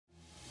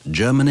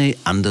Germany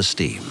under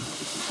steam.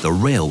 The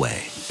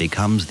railway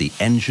becomes the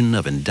engine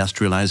of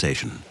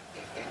industrialization.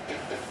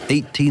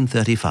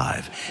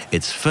 1835,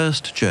 its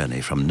first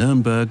journey from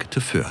Nuremberg to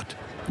Fürth,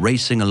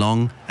 racing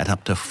along at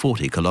up to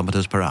 40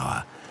 kilometers per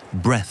hour,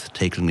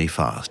 breathtakingly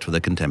fast for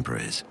the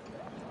contemporaries.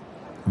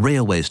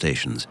 Railway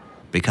stations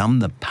become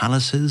the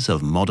palaces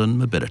of modern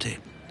mobility,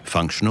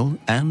 functional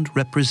and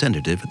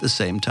representative at the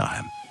same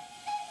time.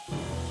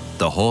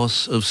 The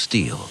horse of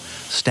steel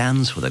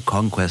stands for the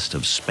conquest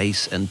of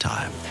space and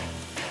time.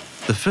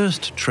 The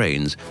first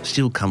trains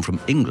still come from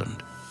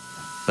England,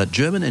 but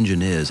German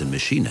engineers and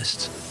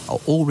machinists are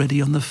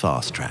already on the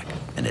fast track,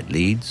 and it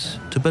leads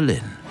to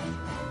Berlin.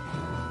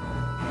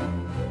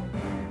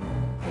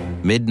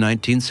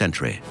 Mid-19th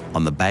century,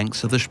 on the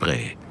banks of the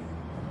Spree,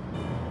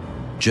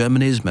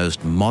 Germany's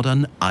most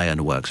modern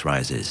ironworks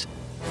rises.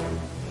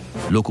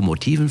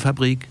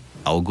 Lokomotivenfabrik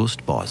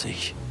August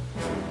Borsig.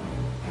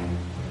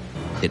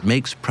 It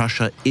makes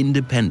Prussia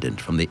independent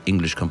from the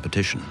English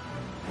competition.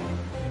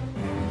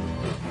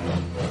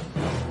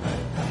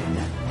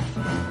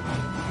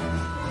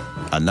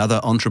 Another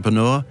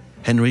entrepreneur,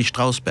 Henry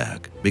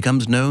Strausberg,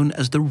 becomes known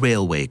as the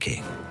Railway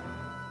King.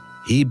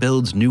 He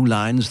builds new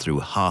lines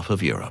through half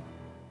of Europe.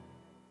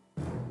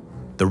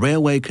 The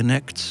railway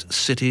connects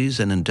cities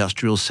and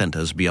industrial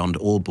centers beyond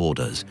all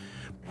borders.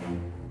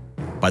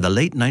 By the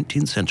late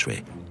 19th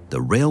century, the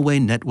railway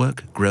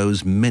network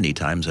grows many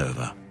times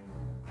over.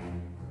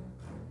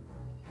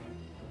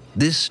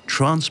 This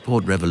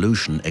transport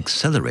revolution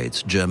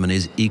accelerates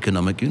Germany's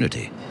economic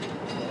unity.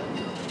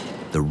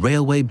 The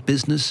railway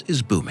business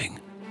is booming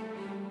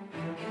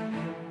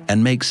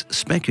and makes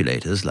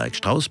speculators like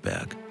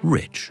Strausberg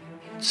rich.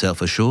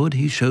 Self-assured,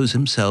 he shows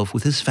himself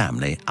with his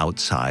family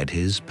outside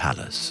his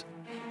palace.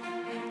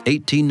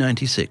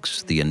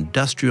 1896, the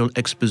Industrial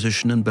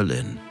Exposition in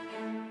Berlin.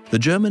 The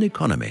German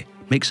economy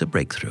makes a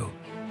breakthrough.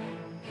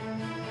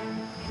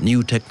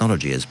 New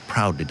technology is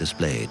proudly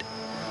displayed.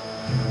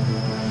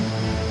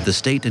 The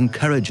state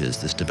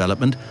encourages this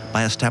development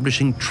by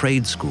establishing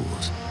trade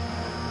schools.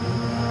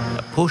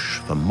 A push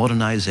for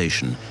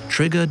modernization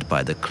triggered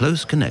by the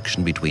close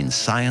connection between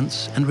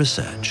science and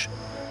research.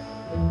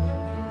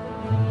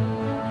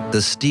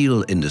 The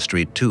steel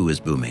industry too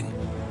is booming.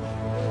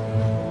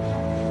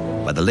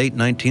 By the late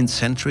 19th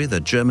century,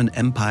 the German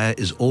Empire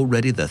is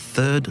already the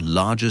third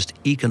largest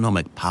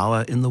economic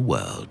power in the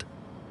world.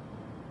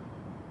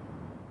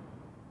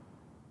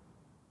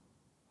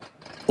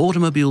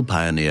 Automobile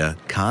pioneer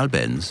Carl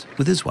Benz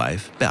with his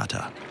wife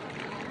Bertha.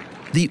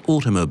 The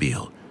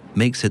automobile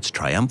makes its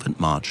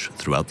triumphant march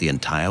throughout the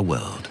entire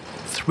world,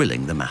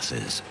 thrilling the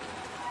masses.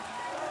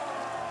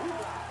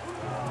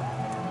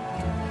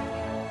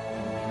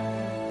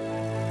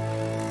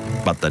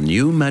 But the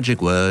new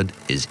magic word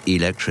is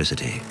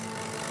electricity.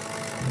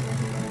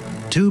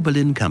 Two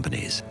Berlin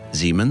companies,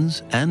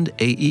 Siemens and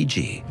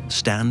AEG,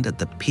 stand at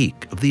the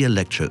peak of the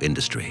electro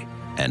industry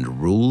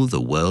and rule the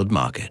world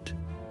market.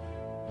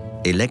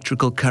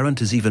 Electrical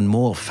current is even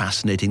more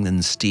fascinating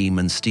than steam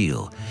and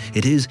steel.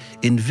 It is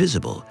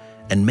invisible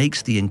and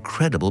makes the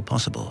incredible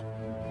possible.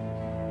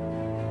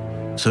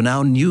 So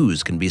now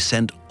news can be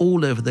sent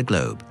all over the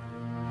globe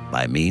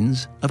by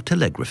means of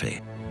telegraphy.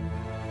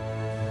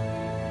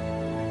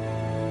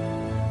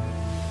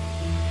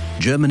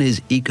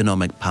 Germany's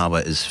economic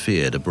power is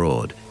feared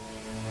abroad,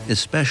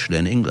 especially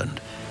in England.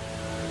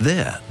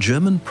 There,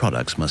 German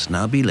products must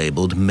now be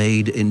labeled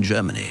 "Made in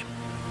Germany."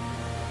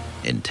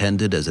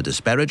 Intended as a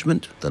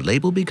disparagement, the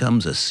label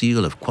becomes a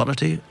seal of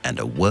quality and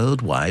a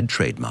worldwide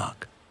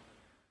trademark.